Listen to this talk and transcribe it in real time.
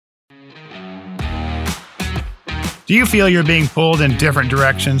Do you feel you're being pulled in different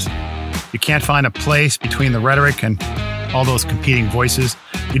directions? You can't find a place between the rhetoric and all those competing voices?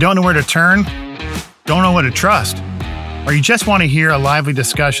 You don't know where to turn? Don't know what to trust? Or you just want to hear a lively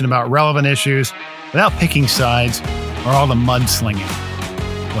discussion about relevant issues without picking sides or all the mudslinging?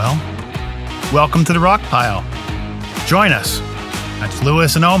 Well, welcome to the Rock Pile. Join us. That's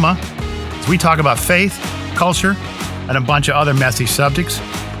Lewis and Oma as we talk about faith, culture, and a bunch of other messy subjects.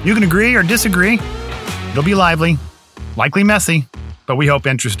 You can agree or disagree. It'll be lively, likely messy, but we hope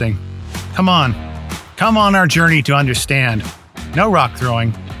interesting. Come on our journey to understand. No rock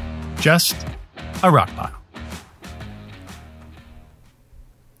throwing, just a rock pile.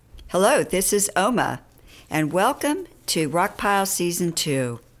 Hello, this is Oma, and welcome to Rock Pile Season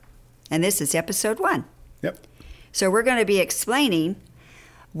 2. And this is Episode 1. Yep. So we're going to be explaining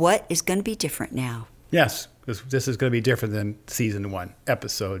what is going to be different now. Yes, because this is going to be different than Season 1,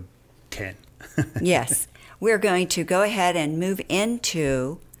 Episode 10. Yes. We're going to go ahead and move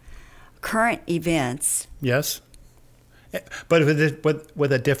into current events. Yes. But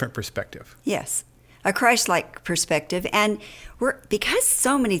with a different perspective. Yes. A Christ-like perspective. And because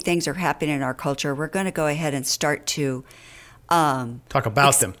so many things are happening in our culture, we're going to go ahead and start to talk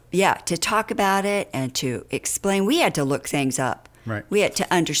about them. Yeah, to talk about it and to explain. We had to look things up. Right. We had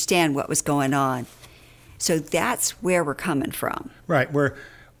to understand what was going on. So that's where we're coming from. Right.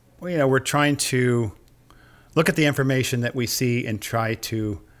 We're trying to look at the information that we see and try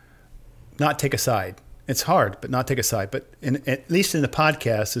to not take a side. It's hard, but not take a side. But at least in the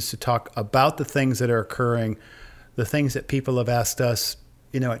podcast is to talk about the things that are occurring, the things that people have asked us,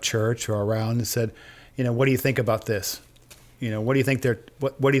 at church or around and said, what do you think about this? What do you think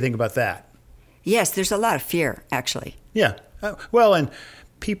what do you think about that? Yes, there's a lot of fear, actually. Yeah. Well, and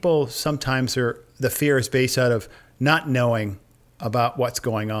people sometimes the fear is based out of not knowing about what's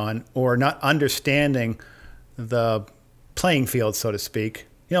going on or not understanding the playing field, so to speak.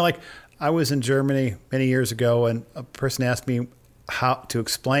 Like I was in Germany many years ago and a person asked me how to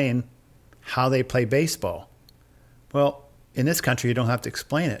explain how they play baseball. Well, in this country, you don't have to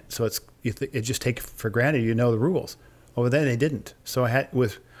explain it. So it just take for granted you know the rules. Over there, they didn't. So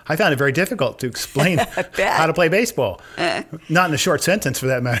I found it very difficult to explain how to play baseball. Not in a short sentence, for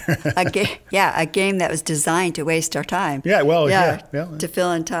that matter. A game that was designed to waste our time. Yeah, well, yeah. To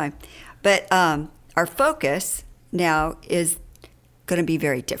fill in time. But our focus now is going to be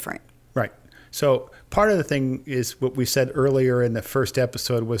very different. Right. So part of the thing is what we said earlier in the first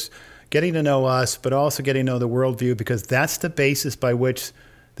episode was getting to know us, but also getting to know the worldview, because that's the basis by which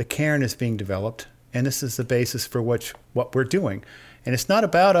the Cairn is being developed. And this is the basis for what we're doing. And it's not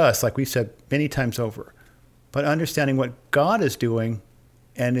about us, like we've said many times over, but understanding what God is doing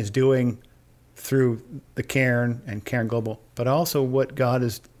and is doing through the Cairn and Cairn Global, but also what God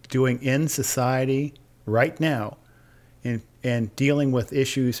is doing in society right now in dealing with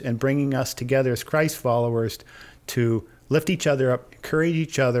issues and bringing us together as Christ followers to lift each other up, encourage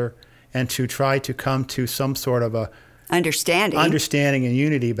each other, and to try to come to some sort of a understanding and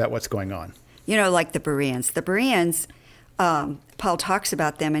unity about what's going on. Like the Bereans. The Bereans, Paul talks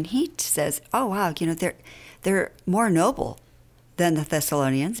about them, and he says, oh, wow, they're more noble than the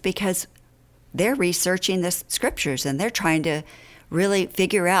Thessalonians because they're researching the scriptures, and they're trying to really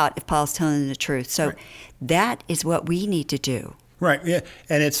figure out if Paul's telling them the truth. So right. That is what we need to do. Right, yeah.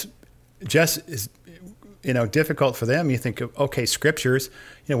 And it's just difficult for them. You think of, okay, scriptures,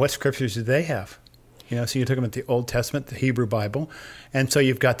 what scriptures do they have? So you're talking about the Old Testament, the Hebrew Bible. And so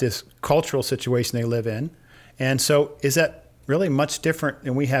you've got this cultural situation they live in. And so is that really much different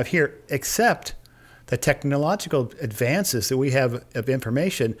than we have here, except the technological advances that we have of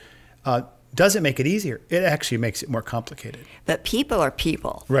information doesn't make it easier. It actually makes it more complicated. But people are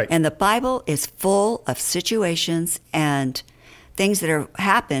people. Right. And the Bible is full of situations and things that have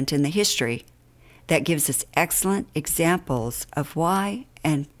happened in the history that gives us excellent examples of why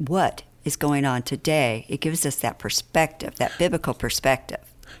and what is going on today. It gives us that perspective, that biblical perspective.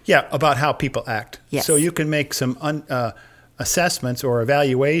 Yeah, about how people act. Yes. So you can make some assessments or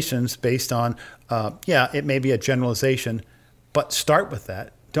evaluations based on, it may be a generalization, but start with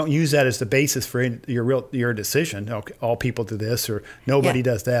that. Don't use that as the basis for your decision. Okay, all people do this or nobody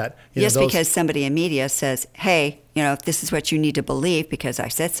does that. Because somebody in media says, hey, this is what you need to believe because I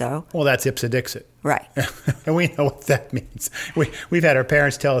said so. Well, that's ipsa dixit. Right. And we know what that means. We've had our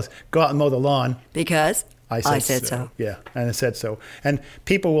parents tell us, go out and mow the lawn. Because I said so. Yeah, and I said so. And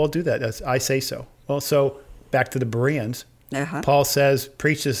people will do that. As I say so. Well, so back to the Bereans. Uh-huh. Paul says,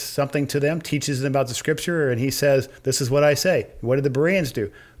 preaches something to them, teaches them about the scripture, and he says, this is what I say. What did the Bereans do?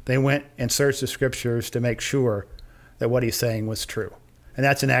 They went and searched the scriptures to make sure that what he's saying was true. And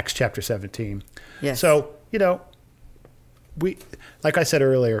that's in Acts chapter 17. Yes. So, we, like I said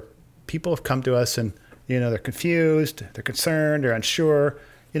earlier, people have come to us and, they're confused, they're concerned, they're unsure,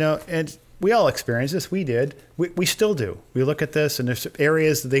 and we all experience this. We did. We still do. We look at this, and there's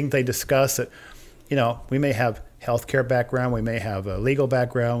areas, they discuss that, we may have healthcare background, we may have a legal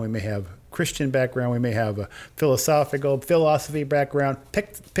background, we may have Christian background, we may have a philosophy background.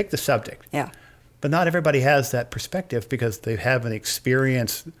 Pick the subject. Yeah. But not everybody has that perspective because they haven't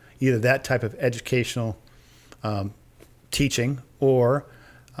experienced either that type of educational teaching or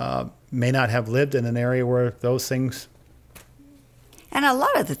may not have lived in an area where those things. And a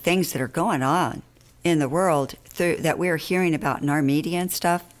lot of the things that are going on in the world that we're hearing about in our media and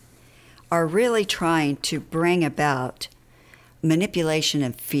stuff are really trying to bring about manipulation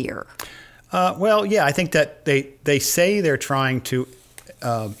and fear. I think that they say they're trying to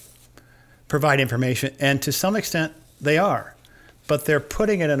provide information, and to some extent they are, but they're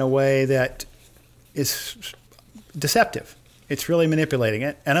putting it in a way that is deceptive. It's really manipulating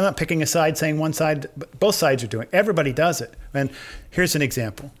it. And I'm not picking a side saying one side, both sides are doing it. Everybody does it. And here's an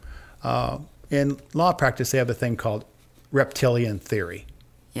example. In law practice, they have a thing called reptilian theory.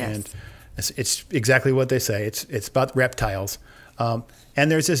 Yes. And it's exactly what they say. It's about reptiles. And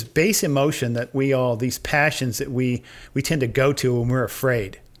there's this base emotion that these passions that we tend to go to when we're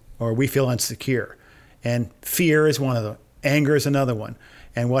afraid or we feel insecure. And fear is one of them. Anger is another one.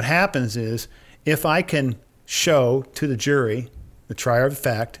 And what happens is if I can show to the jury, the trier of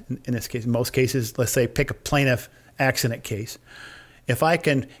fact, in this case, in most cases, let's say pick a plaintiff accident case. If I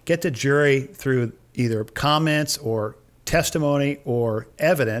can get the jury through either comments or testimony or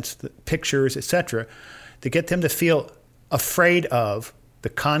evidence, pictures, etc., to get them to feel afraid of the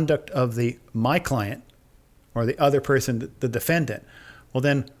conduct of my client or the other person, the defendant, well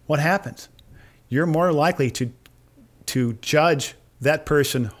then what happens? You're more likely to judge that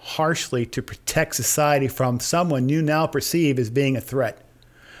person harshly to protect society from someone you now perceive as being a threat.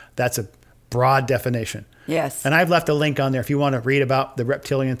 That's a broad definition. Yes. And I've left a link on there if you want to read about the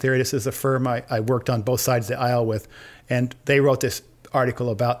reptilian theory. This is a firm I worked on both sides of the aisle with, and they wrote this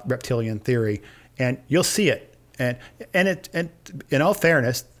article about reptilian theory, and you'll see it. And in all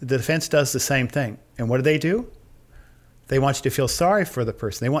fairness, the defense does the same thing. And what do? They want you to feel sorry for the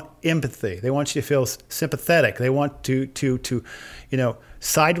person. They want empathy. They want you to feel sympathetic. They want to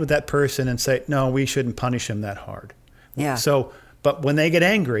side with that person and say, no, we shouldn't punish him that hard. Yeah. So, but when they get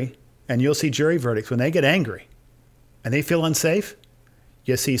angry, and you'll see jury verdicts, when they get angry and they feel unsafe,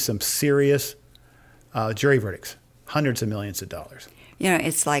 you see some serious jury verdicts, hundreds of millions of dollars.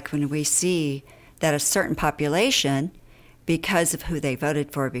 It's like when we see that a certain population, because of who they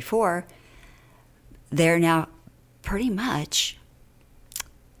voted for before, they're now pretty much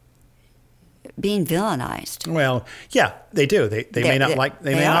being villainized. Well, yeah, they do. They may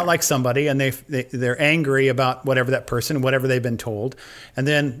not like somebody, and they're angry about whatever that person, whatever they've been told, and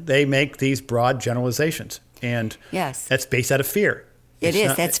then they make these broad generalizations, and yes, that's based out of fear.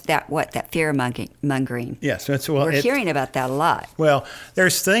 That's that fear mongering. Yes, we're hearing about that a lot. Well,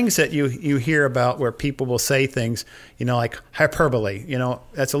 there's things that you hear about where people will say things, like hyperbole.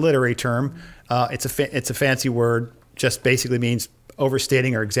 That's a literary term. It's a fancy word. Just basically means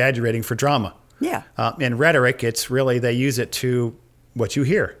overstating or exaggerating for drama. Yeah. In rhetoric, it's really they use it to what you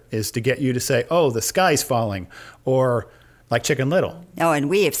hear is to get you to say, "Oh, the sky's falling," or like Chicken Little. Oh, and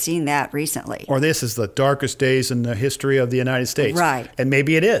we have seen that recently. Or this is the darkest days in the history of the United States. Right. And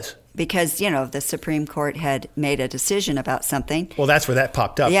maybe it is. Because, the Supreme Court had made a decision about something. Well, that's where that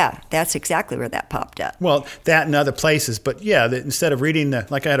popped up. Yeah, that's exactly where that popped up. Well, that and other places. But yeah, instead of reading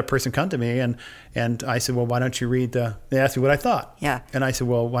like I had a person come to me and I said, well, why don't you read they asked me what I thought. Yeah. And I said,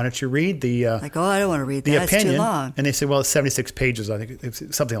 well, why don't you read the I don't want to read that. Opinion. It's too long. And they said, well, it's 76 pages. I think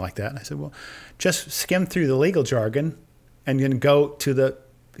it's something like that. And I said, well, just skim through the legal jargon and then go to the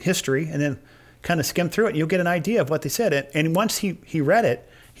history and then kind of skim through it. And you'll get an idea of what they said. And once he read it,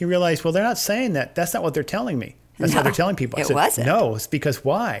 he realized, well, they're not saying that. That's not what they're telling me. That's what they're telling people. I said, wasn't. No, it's because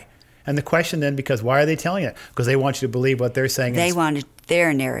why? And the question then becomes, why are they telling it? Because they want you to believe what they're saying. They wanted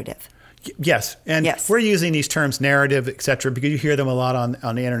their narrative. Yes. And we're using these terms, narrative, et cetera, because you hear them a lot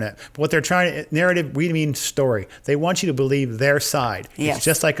on the internet. But what they're narrative, we mean story. They want you to believe their side. Yes. It's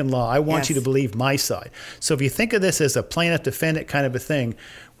just like in law. I want you to believe my side. So if you think of this as a plaintiff-defendant kind of a thing,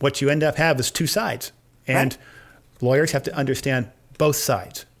 what you end up have is two sides. And lawyers have to understand both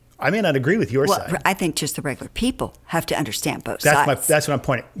sides. I may not agree with your side. I think just the regular people have to understand both sides. That's what I'm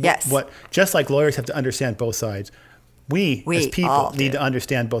pointing. Yes. Just like lawyers have to understand both sides, we as people need to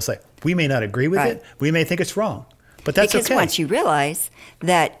understand both sides. We may not agree with it. We may think it's wrong. But that's okay. Because once you realize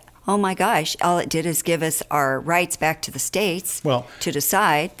that, oh my gosh, all it did is give us our rights back to the states to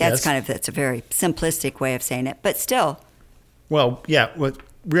decide. That's that's a very simplistic way of saying it. But still, Well, yeah.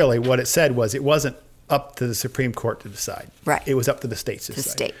 Really, what it said was it wasn't up to the Supreme Court to decide. Right. It was up to the states to The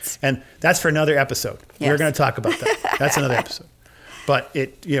decide. states. And that's for another episode. Yes. We're going to talk about that. That's another episode. But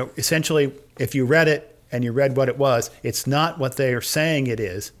essentially, if you read it and you read what it was, it's not what they are saying it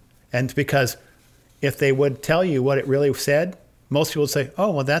is. And because if they would tell you what it really said, most people would say,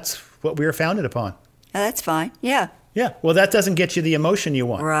 oh, well, that's what we were founded upon. Oh, that's fine. Yeah. Yeah. Well, that doesn't get you the emotion you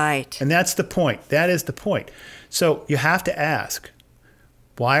want. Right. And that's the point. That is the point. So you have to ask,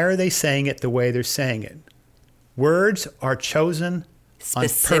 why are they saying it the way they're saying it? Words are chosen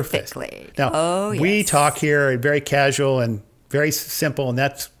Specifically. on purpose. Now, we talk here very casual and very simple, and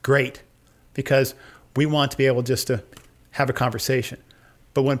that's great because we want to be able just to have a conversation.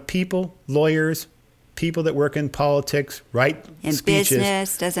 But when people, lawyers, people that work in politics, write in speeches,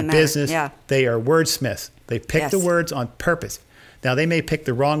 business, doesn't matter. They are wordsmiths. They pick the words on purpose. Now, they may pick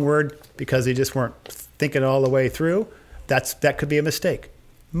the wrong word because they just weren't thinking it all the way through. That could be a mistake.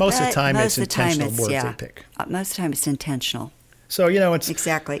 Most of the time, it's intentional words they pick. Most of the time, it's intentional. So, it's...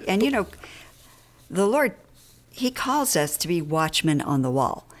 Exactly. And, the Lord, He calls us to be watchmen on the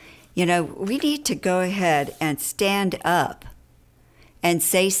wall. We need to go ahead and stand up and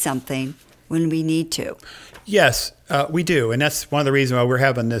say something when we need to. Yes, we do. And that's one of the reasons why we're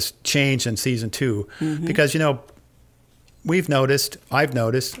having this change in season 2. Mm-hmm. Because, I've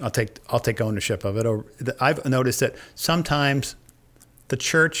noticed, I'll take ownership of it. I've noticed that sometimes the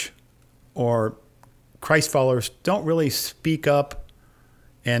church or Christ followers don't really speak up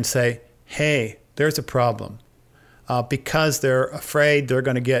and say, hey, there's a problem, because they're afraid they're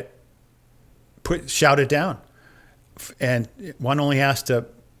going to get shouted down. And one only has to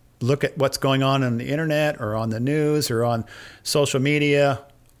look at what's going on the internet or on the news or on social media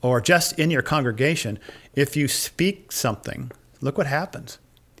or just in your congregation. If you speak something, look what happens.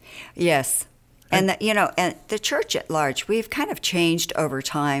 Yes. And the church at large, we've kind of changed over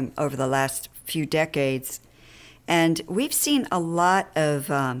time over the last few decades. And we've seen a lot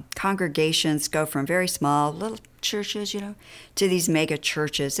of congregations go from very small little churches, to these mega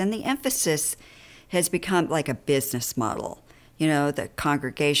churches. And the emphasis has become like a business model. The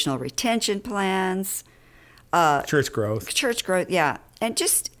congregational retention plans. Church growth, yeah. And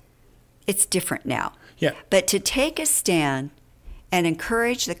just, it's different now. Yeah. But to take a stand and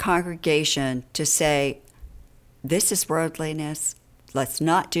encourage the congregation to say, this is worldliness, let's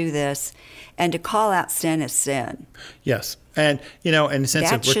not do this, and to call out sin as sin. Yes. And, in a sense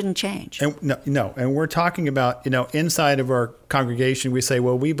that shouldn't change. And no. And we're talking about, inside of our congregation, we say,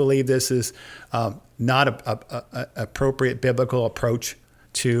 well, we believe this is not a appropriate biblical approach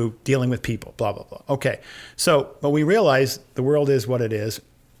to dealing with people, blah, blah, blah. Okay. So, but we realize the world is what it is,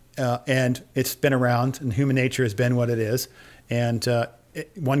 and it's been around, and human nature has been what it is. And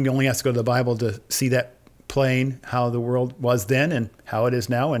one only has to go to the Bible to see that plain, how the world was then and how it is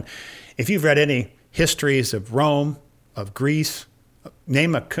now. And if you've read any histories of Rome, of Greece,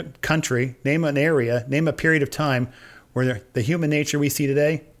 name a country, name an area, name a period of time where the human nature we see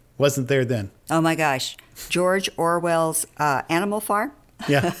today wasn't there then. Oh my gosh. George Orwell's Animal Farm?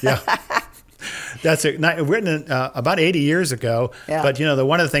 Yeah. That's written about 80 years ago. Yeah. But,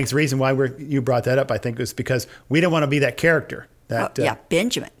 one of the reason why you brought that up, I think, was because we don't want to be that character.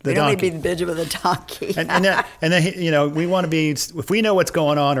 Benjamin. We don't want to be Benjamin the donkey. and then, we want to be, if we know what's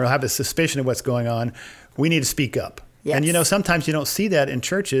going on or have a suspicion of what's going on, we need to speak up. Yes. And, sometimes you don't see that in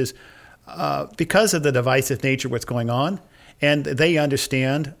churches because of the divisive nature of what's going on. And they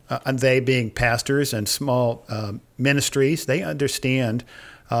understand, and they being pastors and small ministries, they understand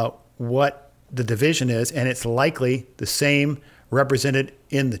what the division is, and it's likely the same represented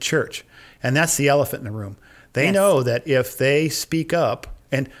in the church. And that's the elephant in the room. They know that if they speak up,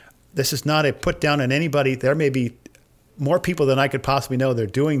 and this is not a put down on anybody, there may be more people than I could possibly know that are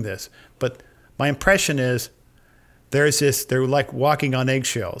doing this. But my impression is they're like walking on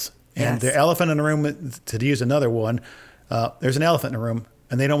eggshells. And the elephant in the room, to use another one, there's an elephant in the room,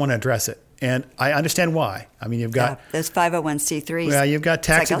 and they don't want to address it. And I understand why. I mean, you've got those 501c3s. Well, you've got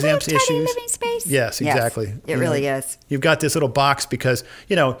tax exempt issues. Tiny living space. Yes, exactly. It really is. You've got this little box because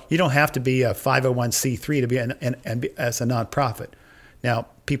you don't have to be a 501c3 to be as a nonprofit. Now,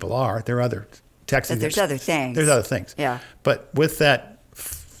 people are. There are other tax exemptions. There's other things. There's other things. Yeah. But with that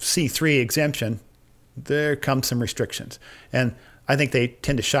C3 exemption, there come some restrictions, and I think they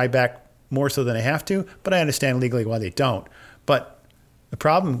tend to shy back more so than they have to. But I understand legally why they don't. But the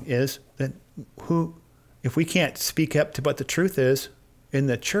problem is that if we can't speak up to what the truth is in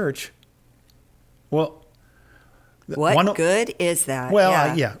the church, well, what good is that?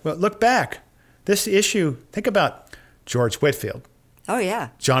 Well, Well, look back. This issue, think about George Whitefield. Oh, yeah.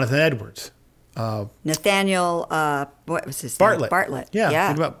 Jonathan Edwards. Nathaniel, what was his Bartlett. name? Bartlett. Yeah.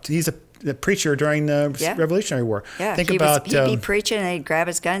 Think about, he's a preacher during the Revolutionary War. Yeah. Think he'd about be preaching and he'd grab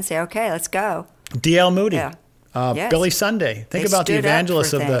his gun and say, okay, let's go. D.L. Moody. Yeah. Yes. Billy Sunday. Think about the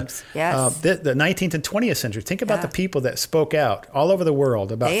evangelists of the 19th and 20th century. Think about the people that spoke out all over the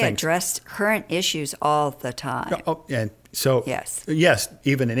world about things. They addressed current issues all the time. Oh, and so, yes,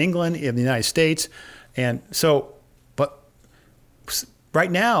 even in England, in the United States. And so, but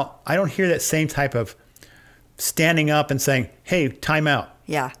right now, I don't hear that same type of standing up and saying, hey, time out.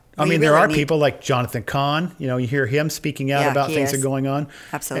 Yeah. I mean, there are people like Jonathan Cahn. You hear him speaking out about things that are going on.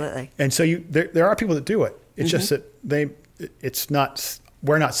 Absolutely. And so there are people that do it. It's just that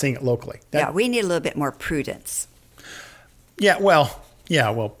we're not seeing it locally. We need a little bit more prudence. Well,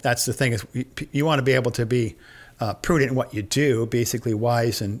 that's the thing is you want to be able to be prudent in what you do, basically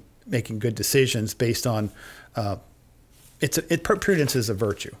wise and making good decisions based on, prudence is a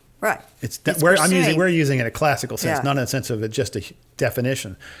virtue. Right. We're using it in a classical sense, not in a sense of it just a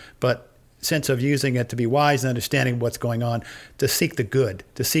definition, but sense of using it to be wise and understanding what's going on, to seek the good,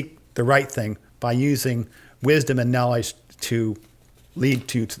 to seek the right thing by using wisdom and knowledge to lead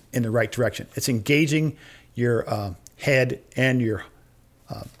to in the right direction. It's engaging your head and your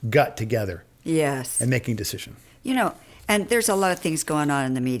gut together. Yes. And making decisions. And there's a lot of things going on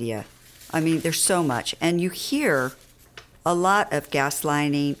in the media. I mean, there's so much. And you hear a lot of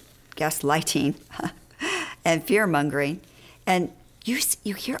gaslighting and fear-mongering. And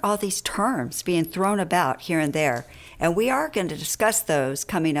you hear all these terms being thrown about here and there. And we are going to discuss those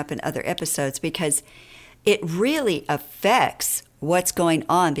coming up in other episodes because it really affects what's going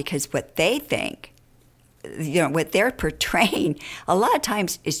on, because what they think, what they're portraying, a lot of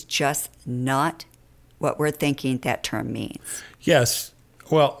times is just not what we're thinking that term means. Yes.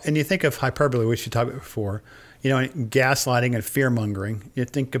 Well, and you think of hyperbole, which you talked about before, gaslighting and fear-mongering. You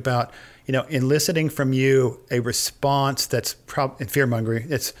think about, eliciting from you a response that's in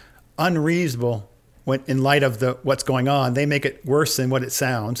fear-mongering. It's unreasonable when, in light of what's going on. They make it worse than what it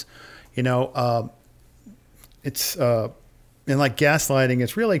sounds. It's and like gaslighting,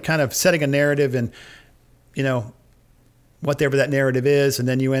 it's really kind of setting a narrative and, whatever that narrative is, and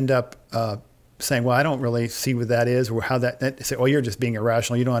then you end up saying, well, I don't really see what that is, or how that say, oh, you're just being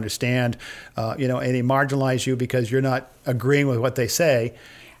irrational, you don't understand, and they marginalize you because you're not agreeing with what they say,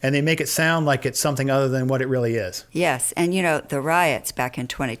 and they make it sound like it's something other than what it really is. Yes, and the riots back in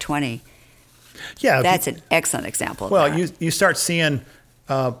 2020, that's an excellent example of that. Well, you start seeing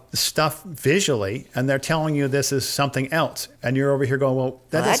stuff visually, and they're telling you this is something else, and you're over here going, well,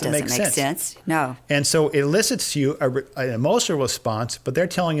 that doesn't make sense. No. And so it elicits you an emotional response, but they're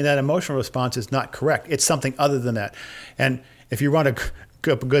telling you that emotional response is not correct. It's something other than that. And if you want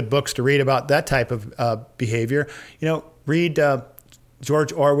good books to read about that type of behavior, read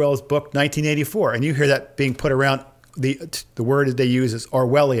George Orwell's book 1984, and you hear that being put around. The word that they use is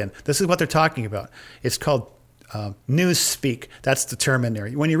Orwellian. This is what they're talking about. It's called news speak. That's the term in there.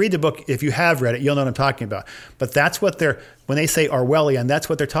 When you read the book, if you have read it, you'll know what I'm talking about. But that's what when they say Orwellian, that's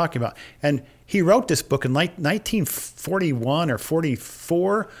what they're talking about. And he wrote this book in 1941 or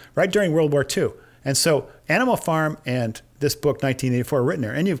 44, right during World War II. And so Animal Farm and this book, 1984, are written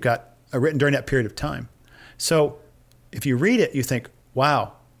there. And you've got written during that period of time. So if you read it, you think,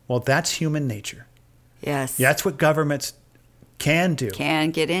 wow, well, that's human nature. Yes. That's what governments can do. Can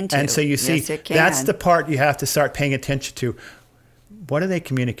get into. And so you see, that's the part you have to start paying attention to. What are they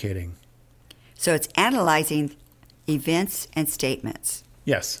communicating? So it's analyzing events and statements.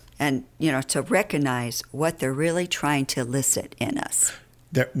 Yes. And, to recognize what they're really trying to elicit in us.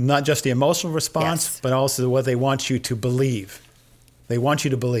 They're not just the emotional response, but also what they want you to believe. They want you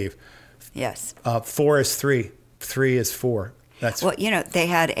to believe. Yes. 4 is 3. 3 is 4. Well, they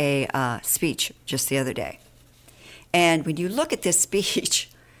had a speech just the other day. And when you look at this speech,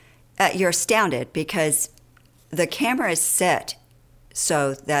 you're astounded because the camera is set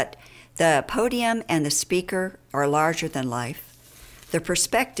so that the podium and the speaker are larger than life. The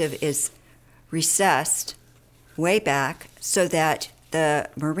perspective is recessed way back so that the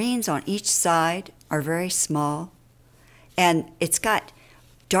Marines on each side are very small. And it's got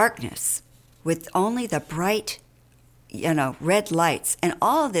darkness with only the bright, red lights. And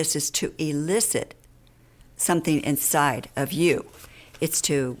all of this is to elicit something inside of you. It's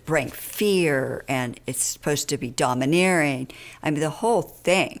to bring fear, and it's supposed to be domineering. I mean, the whole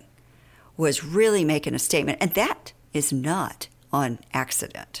thing was really making a statement, and that is not on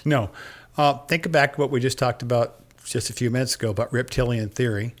accident. No. Think back to what we just talked about just a few minutes ago about reptilian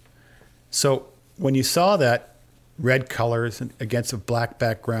theory. So when you saw that red colors against a black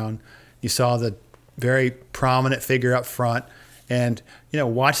background, you saw the very prominent figure up front, and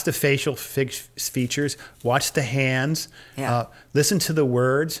watch the facial features, watch the hands, listen to the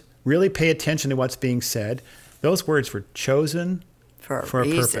words, really pay attention to what's being said. Those words were chosen for a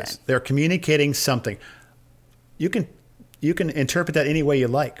purpose. They're communicating something. You can interpret that any way you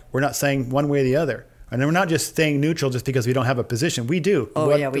like. We're not saying one way or the other. And we're not just staying neutral just because we don't have a position. We do.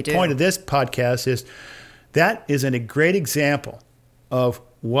 We do. The point of this podcast is that is a great example of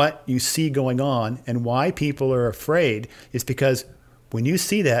what you see going on, and why people are afraid is because when you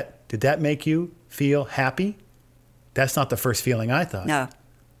see that, did that make you feel happy? That's not the first feeling I thought. No.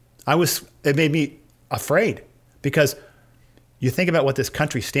 It made me afraid, because you think about what this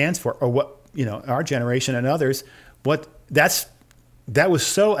country stands for, or what, our generation and others, that was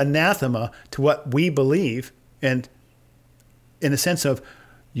so anathema to what we believe, and in the sense of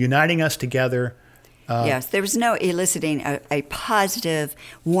uniting us together. Yes, there was no eliciting a positive,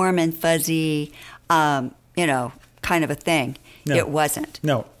 warm and fuzzy, kind of a thing. No. It wasn't.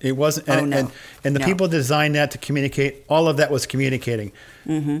 No, it wasn't. And the people designed that to communicate. All of that was communicating.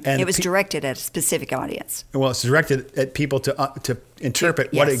 Mm-hmm. And it was directed at a specific audience. Well, it's directed at people to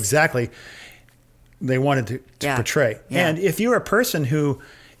interpret what exactly they wanted to portray. Yeah. And if you're a person who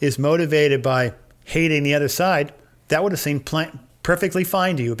is motivated by hating the other side, that would have seemed perfectly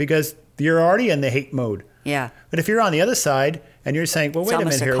fine to you, because you're already in the hate mode. Yeah. But if you're on the other side and you're saying, well, wait a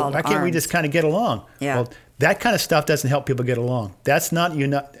minute here, why can't we just kind of get along? Yeah. Well, that kind of stuff doesn't help people get along. That's not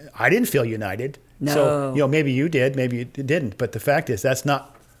I didn't feel united. No. So, maybe you did, maybe you didn't. But the fact is, that's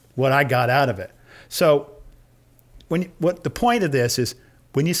not what I got out of it. So what the point of this is,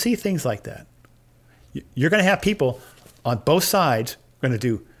 when you see things like that, you're going to have people on both sides going to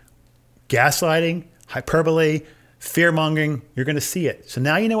do gaslighting, hyperbole, fear-mongering. You're going to see it. So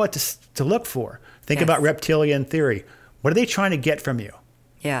now you know what to look for. Think about reptilian theory. What are they trying to get from you?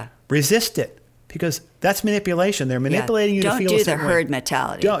 Yeah. Resist it, because that's manipulation. They're manipulating you to feel a certain way. Don't do the herd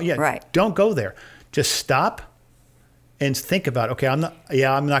mentality. Right. Don't go there. Just stop and think about, okay, I'm not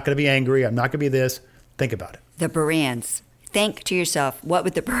going to be angry. I'm not going to be this. Think about it. The Bereans. Think to yourself, what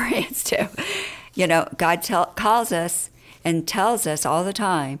would the Bereans do? God calls us and tells us all the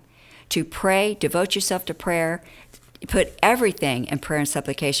time to pray, devote yourself to prayer, put everything in prayer and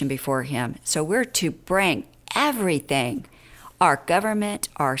supplication before Him. So we're to bring everything, our government,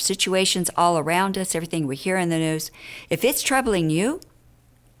 our situations all around us, everything we hear in the news. If it's troubling you,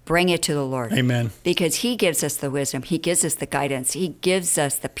 bring it to the Lord. Amen. Because He gives us the wisdom. He gives us the guidance. He gives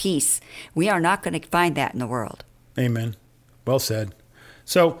us the peace. We are not going to find that in the world. Amen. Well said.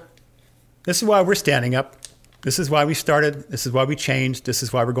 So this is why we're standing up. This is why we started. This is why we changed. This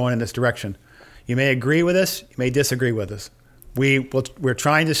is why we're going in this direction. You may agree with us. You may disagree with us. We're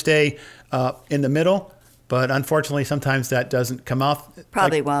trying to stay in the middle, but unfortunately, sometimes that doesn't come off.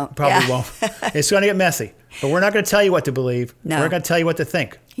 Probably won't. It's going to get messy. But we're not going to tell you what to believe. No. We're going to tell you what to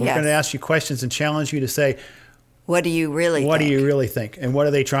think. We're going to ask you questions and challenge you to say, what do you really think? What do you really think? And what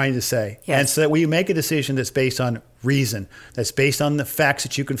are they trying to say? Yes. And so that we make a decision that's based on reason, that's based on the facts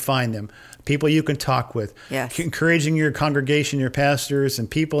that you can find them, people you can talk with, encouraging your congregation, your pastors, and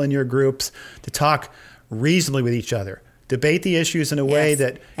people in your groups to talk reasonably with each other. Debate the issues in a way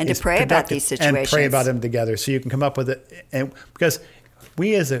that and is to pray about these situations. And pray about them together so you can come up with it. And because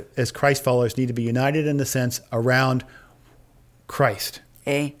we as Christ followers need to be united in the sense around Christ.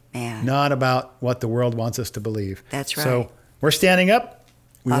 Amen. Not about what the world wants us to believe. That's right. So we're standing up.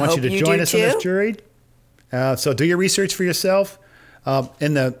 We want you to join us on this jury. So do your research for yourself.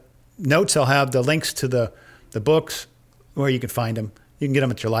 In the notes, I'll have the links to the books where you can find them. You can get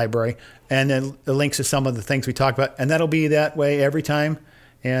them at your library. And then the links to some of the things we talked about. And that'll be that way every time.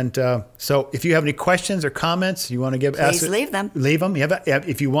 And so if you have any questions or comments you want to please leave them. Leave them.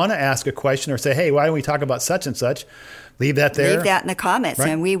 If you want to ask a question or say, hey, why don't we talk about such and such, leave that there. Leave that in the comments,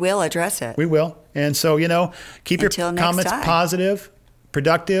 and we will address it. We will. And so, keep your comments positive,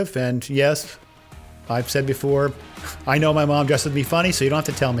 productive. And yes, I've said before, I know my mom dresses me funny, so you don't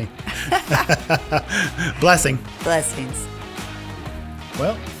have to tell me. Blessings.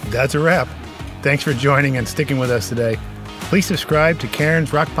 Well, that's a wrap. Thanks for joining and sticking with us today. Please subscribe to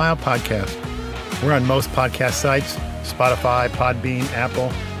Cairn's Rockpile Podcast. We're on most podcast sites, Spotify, Podbean,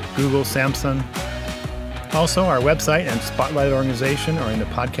 Apple, Google, Samsung. Also, our website and Spotlight organization are in the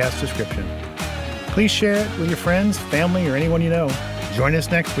podcast description. Please share it with your friends, family, or anyone you know. Join us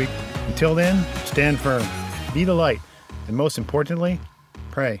next week. Until then, stand firm, be the light, and most importantly,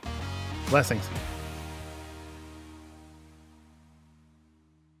 pray. Blessings.